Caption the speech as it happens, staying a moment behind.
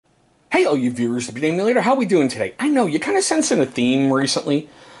Hey, all you viewers of the Emulator, how we doing today? I know, you're kind of sensing a theme recently.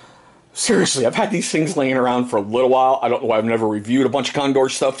 Seriously, I've had these things laying around for a little while. I don't know why I've never reviewed a bunch of Condor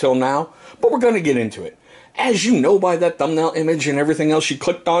stuff till now, but we're going to get into it. As you know by that thumbnail image and everything else you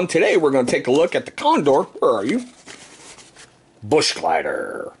clicked on, today we're going to take a look at the Condor, where are you?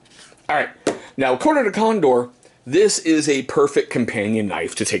 Bushglider. Alright, now according to Condor, this is a perfect companion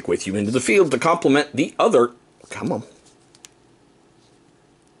knife to take with you into the field to complement the other, come on,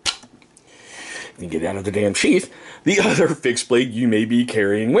 you get out of the damn sheath, the other fixed blade you may be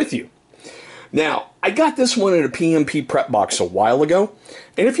carrying with you. Now, I got this one in a PMP prep box a while ago,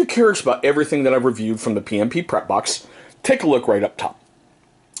 and if you're curious about everything that I've reviewed from the PMP prep box, take a look right up top.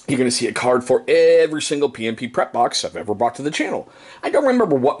 You're going to see a card for every single PMP prep box I've ever brought to the channel. I don't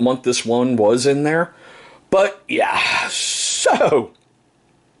remember what month this one was in there, but yeah, so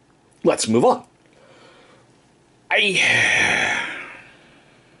let's move on.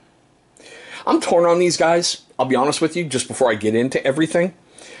 I'm torn on these guys, I'll be honest with you, just before I get into everything.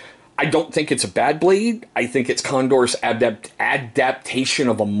 I don't think it's a bad blade. I think it's Condor's adaptation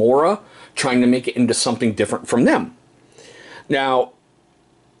of Amora, trying to make it into something different from them. Now,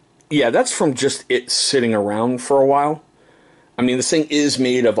 yeah, that's from just it sitting around for a while. I mean, this thing is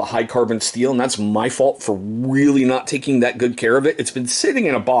made of a high carbon steel, and that's my fault for really not taking that good care of it. It's been sitting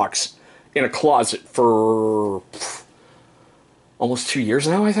in a box in a closet for almost 2 years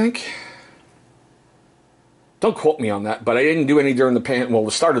now, I think. Don't quote me on that, but I didn't do any during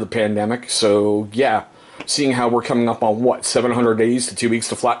the start of the pandemic, so yeah, seeing how we're coming up on, what, 700 days to 2 weeks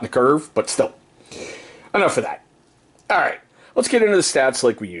to flatten the curve, but still, enough of that. Alright, let's get into the stats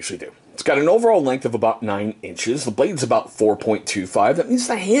like we usually do. It's got an overall length of about 9 inches, the blade's about 4.25, that means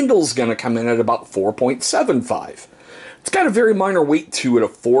the handle's going to come in at about 4.75. It's got a very minor weight to it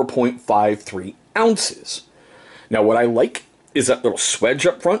of 4.53 ounces. Now what I like is that little swedge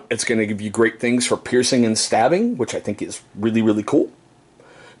up front. It's going to give you great things for piercing and stabbing, which I think is really, really cool.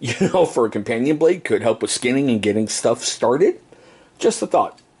 You know, for a companion blade, could help with skinning and getting stuff started. Just a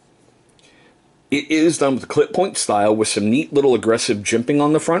thought. It is done with clip point style with some neat little aggressive jimping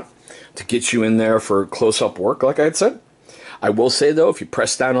on the front to get you in there for close-up work, like I had said. I will say, though, if you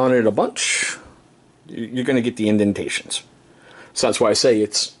press down on it a bunch, you're going to get the indentations. So that's why I say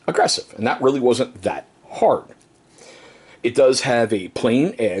it's aggressive, and that really wasn't that hard. It does have a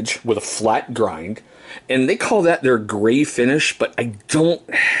plain edge with a flat grind, and they call that their gray finish, but I don't...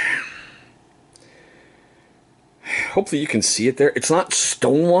 Hopefully you can see it there. It's not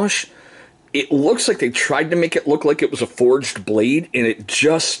stonewash. It looks like they tried to make it look like it was a forged blade, and it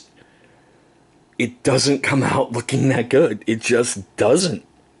doesn't come out looking that good. It just doesn't,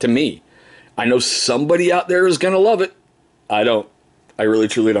 to me. I know somebody out there is going to love it. I don't. I really,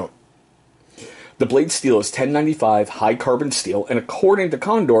 truly don't. The blade steel is 1095 high carbon steel, and according to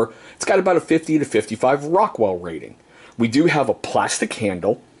Condor, it's got about a 50 to 55 Rockwell rating. We do have a plastic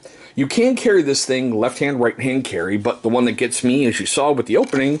handle. You can carry this thing left hand, right hand carry, but the one that gets me, as you saw with the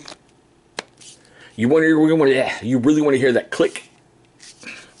opening, you really want to hear that click,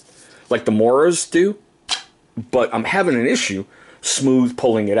 like the Moras do, but I'm having an issue smooth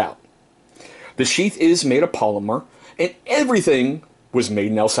pulling it out. The sheath is made of polymer, and everything was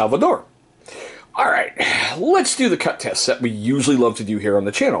made in El Salvador. Alright, let's do the cut tests that we usually love to do here on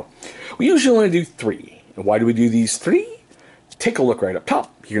the channel. We usually only do 3. And why do we do these 3? Take a look right up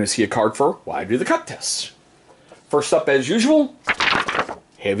top. You're going to see a card for why I do the cut tests. First up, as usual,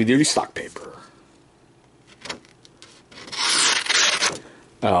 heavy-duty stock paper.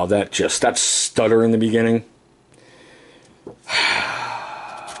 Oh, that stutter in the beginning.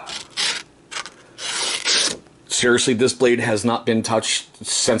 Seriously, this blade has not been touched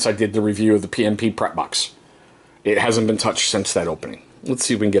since I did the review of the PMP prep box. It hasn't been touched since that opening. Let's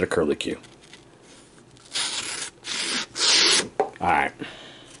see if we can get a curlicue. Alright.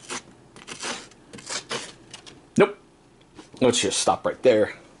 Nope. Let's just stop right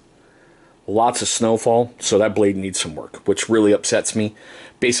there. Lots of snowfall, so that blade needs some work, which really upsets me.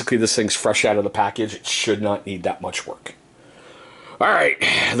 Basically, this thing's fresh out of the package. It should not need that much work. Alright,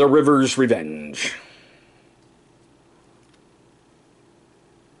 the River's Revenge.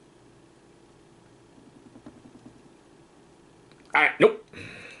 Alright, nope.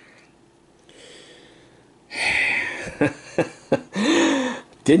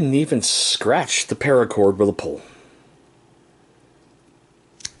 Didn't even scratch the paracord with a pull.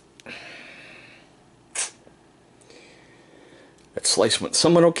 That slice went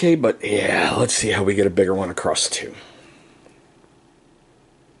somewhat okay, but yeah, let's see how we get a bigger one across the two.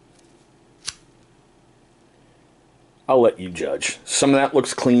 I'll let you judge. Some of that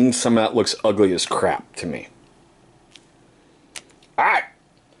looks clean, some of that looks ugly as crap to me. Alright.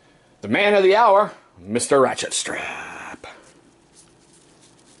 The man of the hour, Mr. Ratchet Strap.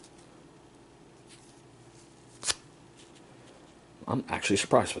 I'm actually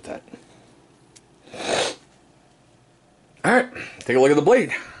surprised with that. Alright, take a look at the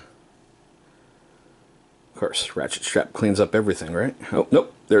blade. Of course, Ratchet Strap cleans up everything, right? Oh,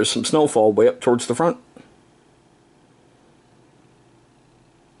 nope, there's some snowfall way up towards the front.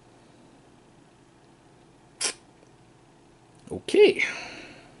 Okay.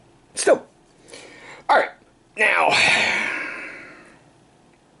 Still. Alright, now.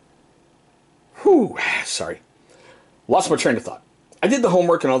 Whew, sorry. Lost my train of thought. I did the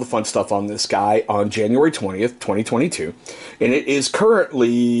homework and all the fun stuff on this guy on January 20th, 2022, and it is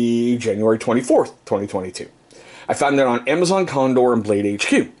currently January 24th, 2022. I found it on Amazon, Condor, and Blade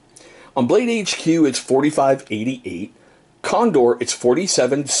HQ. On Blade HQ, it's $45.88. Condor, it's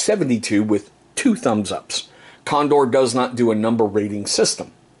 $47.72 with 2 thumbs ups. Condor does not do a number rating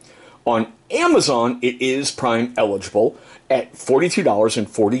system. On Amazon, it is Prime eligible at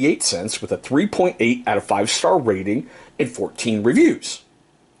 $42.48 with a 3.8 out of 5-star rating and 14 reviews.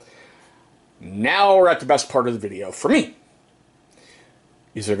 Now we're at the best part of the video for me.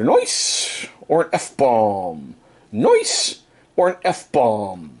 Is it a noise or an F-bomb? Noise or an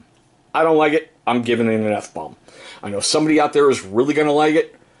F-bomb? I don't like it. I'm giving it an F-bomb. I know somebody out there is really going to like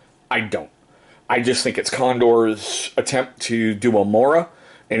it. I don't. I just think it's Condor's attempt to do a Mora.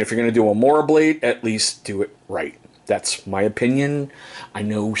 And if you're going to do a Mora blade, at least do it right. That's my opinion. I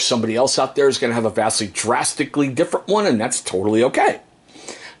know somebody else out there is going to have a vastly, drastically different one, and that's totally okay.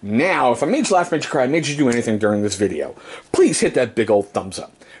 Now, if I made you laugh, made you cry, made you do anything during this video, please hit that big old thumbs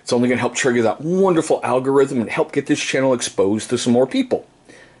up. It's only going to help trigger that wonderful algorithm and help get this channel exposed to some more people.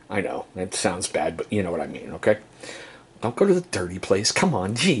 I know, that sounds bad, but you know what I mean, okay? Don't go to the dirty place. Come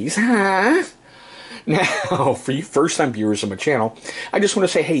on, geez, huh? Now, for you first-time viewers of my channel, I just want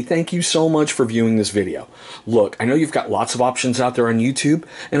to say, hey, thank you so much for viewing this video. Look, I know you've got lots of options out there on YouTube,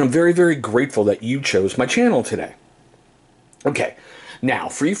 and I'm very, very grateful that you chose my channel today. Okay, now,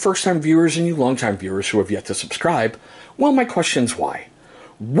 for you first-time viewers and you long-time viewers who have yet to subscribe, well, my question's why?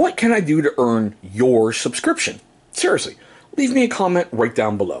 What can I do to earn your subscription? Seriously, leave me a comment right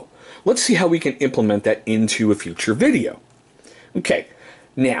down below. Let's see how we can implement that into a future video. Okay,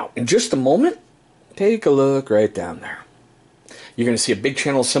 now, in just a moment, take a look right down there. You're going to see a big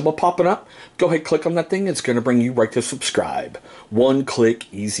channel symbol popping up. Go ahead, click on that thing. It's going to bring you right to subscribe. One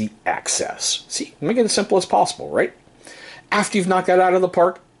click, easy access. See, make it as simple as possible, right? After you've knocked that out of the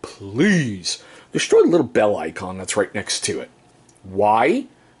park, please destroy the little bell icon that's right next to it. Why?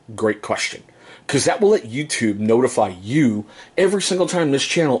 Great question. Because that will let YouTube notify you every single time this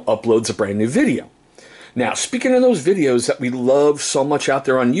channel uploads a brand new video. Now, speaking of those videos that we love so much out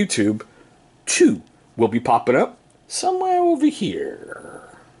there on YouTube, 2 will be popping up somewhere over here.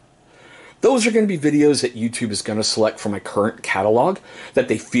 Those are going to be videos that YouTube is going to select from my current catalog that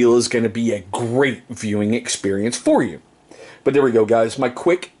they feel is going to be a great viewing experience for you. But there we go, guys. My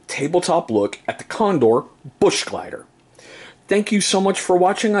quick tabletop look at the Condor Bushglider. Thank you so much for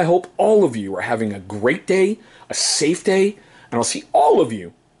watching. I hope all of you are having a great day, a safe day, and I'll see all of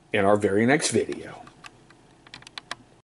you in our very next video.